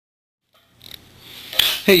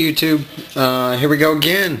Hey YouTube, here we go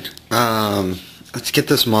again. Let's get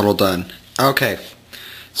this model done. Okay,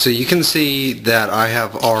 so you can see that I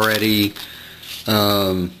have already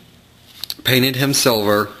painted him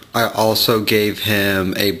silver. I also gave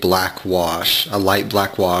him a black wash, a light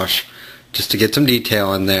black wash, just to get some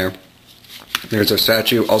detail in there. There's our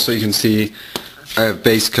statue. Also, you can see I have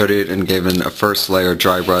base coated and given a first layer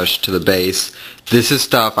dry brush to the base. This is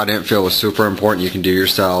stuff I didn't feel was super important. You can do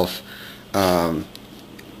yourself.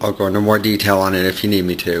 I'll go into more detail on it if you need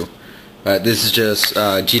me to. But this is just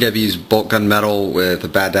GW's bolt gun metal with a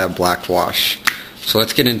Bad Dad black wash. So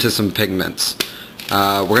let's get into some pigments.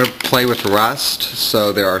 We're going to play with rust.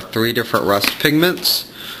 So there are 3 different rust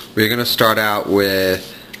pigments. We're going to start out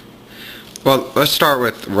with, well, let's start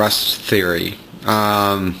with rust theory.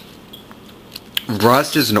 Rust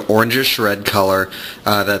is an orangish red color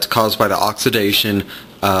that's caused by the oxidation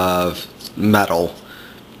of metal.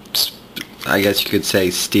 I guess you could say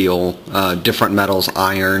steel, different metals,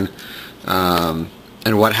 iron,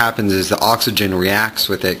 and what happens is the oxygen reacts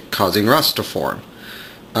with it, causing rust to form.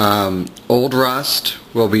 Old rust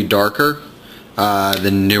will be darker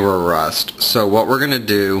than newer rust. So what we're going to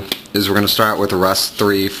do is we're going to start out with Rust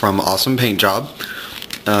 3 from Awesome Paint Job,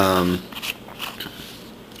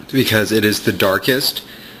 because it is the darkest,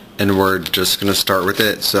 and we're just going to start with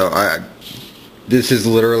it. So this is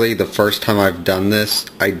literally the first time I've done this.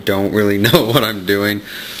 I don't really know what I'm doing,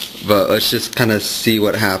 but let's just kind of see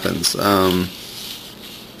what happens. I'm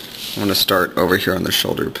going to start over here on the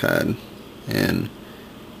shoulder pad and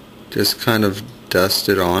just kind of dust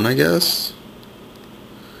it on, I guess,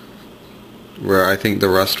 where I think the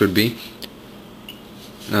rust would be.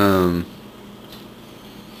 And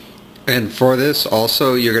for this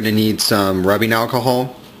also you're going to need some rubbing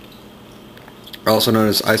alcohol, also known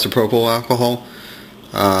as isopropyl alcohol.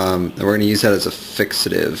 And we're going to use that as a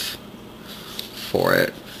fixative for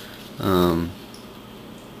it. And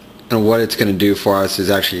what it's going to do for us is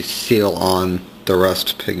actually seal on the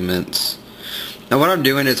rust pigments. Now what I'm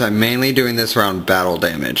doing is I'm mainly doing this around battle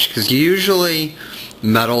damage, because usually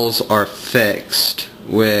metals are fixed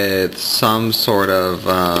with some sort of,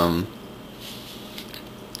 I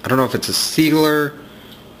don't know if it's a sealer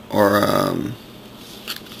or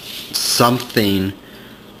something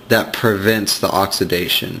that prevents the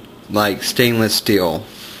oxidation. Like stainless steel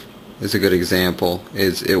is a good example.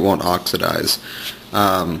 It won't oxidize.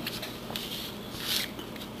 Or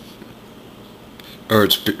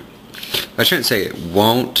I shouldn't say it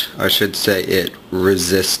won't, I should say it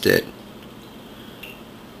resists it.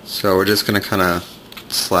 So we're just going to kind of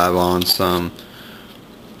slab on some.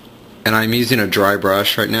 And I'm using a dry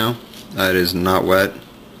brush right now. It is not wet.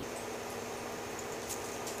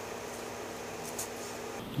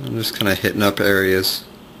 I'm just kind of hitting up areas.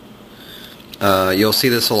 You'll see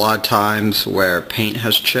this a lot of times where paint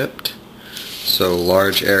has chipped. So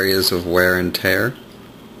large areas of wear and tear.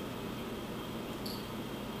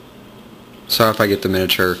 Sorry if I get the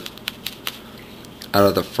miniature out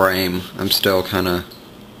of the frame. I'm still kind of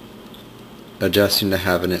adjusting to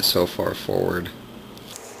having it so far forward.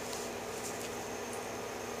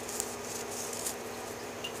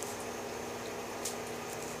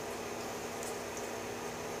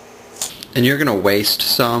 And you're going to waste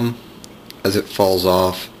some as it falls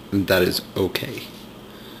off, and that is okay.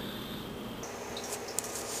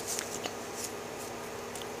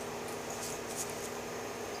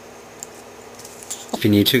 If you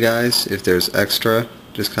need to, guys, if there's extra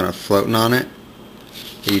just kind of floating on it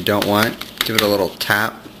that you don't want, give it a little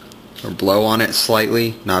tap or blow on it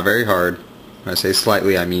slightly, not very hard. When I say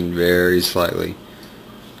slightly, I mean very slightly.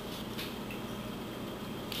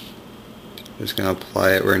 Just going to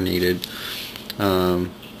apply it where needed. I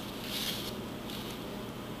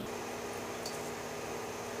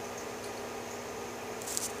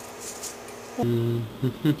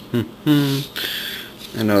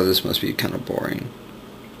know this must be kind of boring,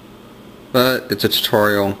 but it's a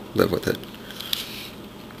tutorial, live with it.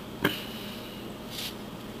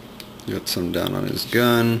 Got some down on his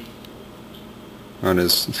gun, on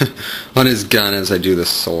his on his gun as I do the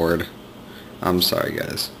sword. I'm sorry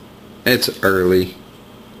guys, it's early.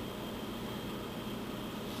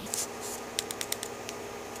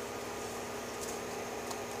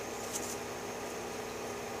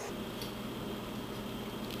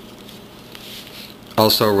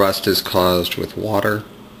 Also, rust is caused with water,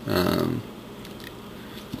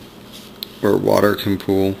 where water can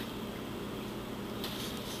pool.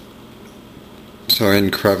 So in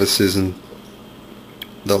crevices and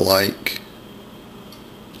the like.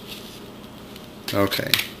 Okay.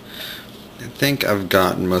 I think I've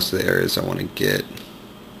gotten most of the areas I want to get.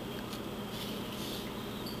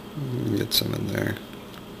 Get some in there.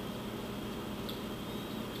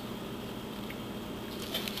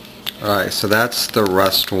 Alright, so that's the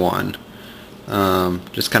rust one.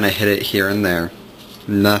 Just kind of hit it here and there.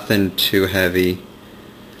 Nothing too heavy.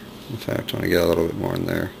 In fact, I want to get a little bit more in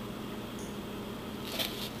there.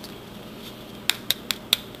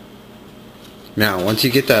 Now, once you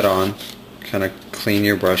get that on, kind of clean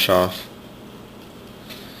your brush off.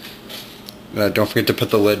 Don't forget to put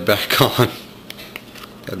the lid back on.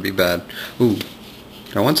 That'd be bad. Ooh,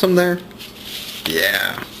 I want some there?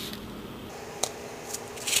 Yeah.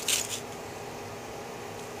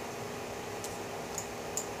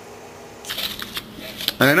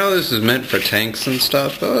 I know this is meant for tanks and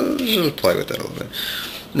stuff, but let's just play with it a little bit.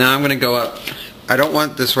 Now I'm going to go up. I don't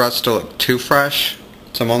want this rust to look too fresh,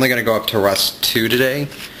 so I'm only going to go up to rust 2 today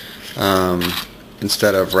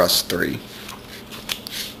instead of rust 3.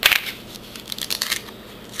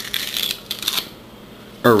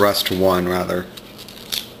 Or rust 1 rather.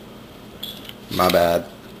 My bad.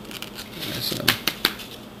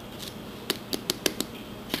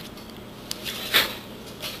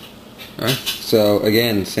 Alright, so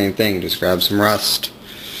again, same thing, just grab some rust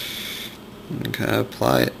and kind of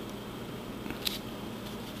apply it.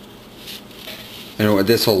 And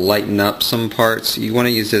this will lighten up some parts. You want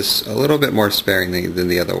to use this a little bit more sparingly than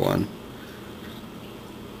the other one.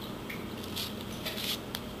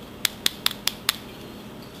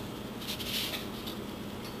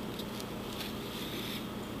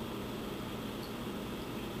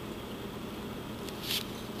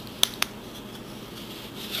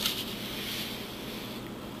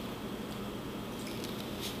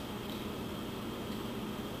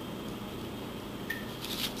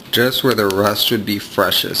 Just where the rust would be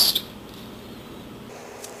freshest.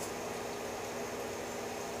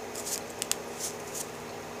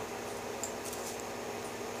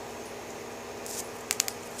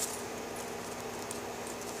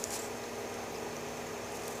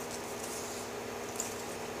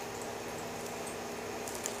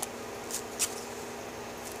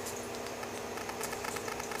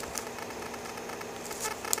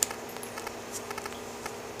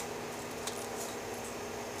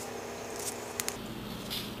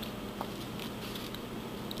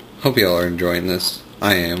 Hope y'all are enjoying this.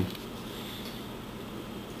 I am.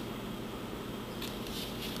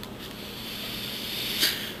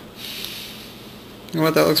 You know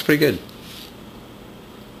what, that looks pretty good.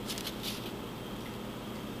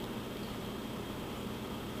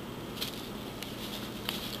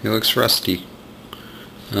 He looks rusty.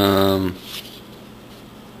 Put a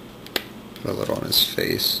little on his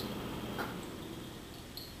face.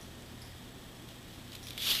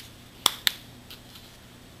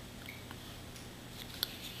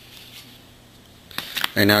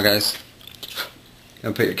 Alright, now guys,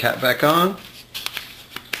 gonna put your cap back on.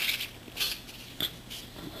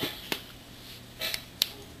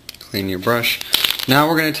 Clean your brush. Now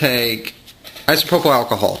we're gonna take isopropyl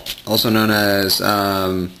alcohol, also known as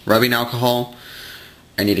rubbing alcohol.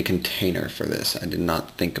 I need a container for this. I did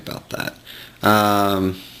not think about that.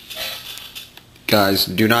 Guys,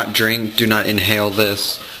 do not drink, do not inhale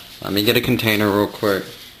this. Let me get a container real quick.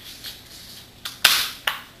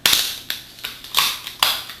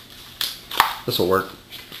 This will work.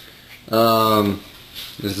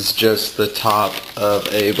 This is just the top of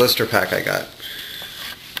a blister pack I got.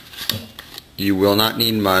 You will not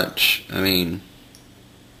need much. I mean,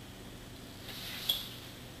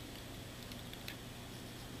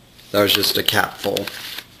 that was just a cap full.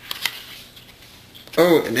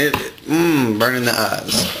 Oh, and burning the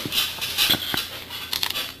eyes.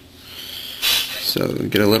 So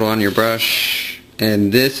get a little on your brush,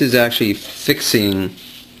 and this is actually fixing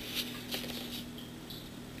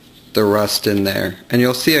the rust in there, and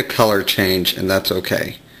you'll see a color change, and that's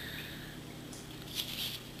okay.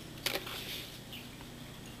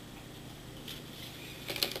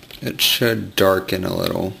 It should darken a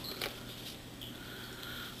little.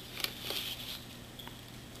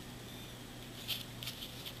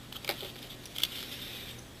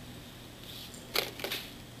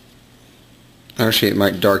 Actually, it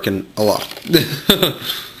might darken a lot.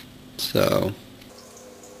 So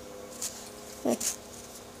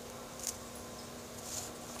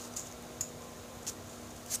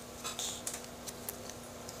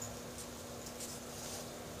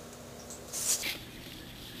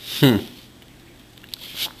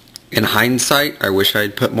in hindsight, I wish I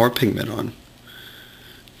had put more pigment on.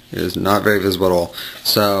 It is not very visible at all.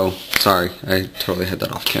 So, sorry, I totally had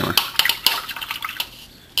that off camera.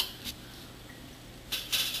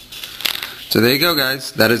 So there you go,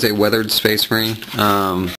 guys. That is a weathered Space Marine.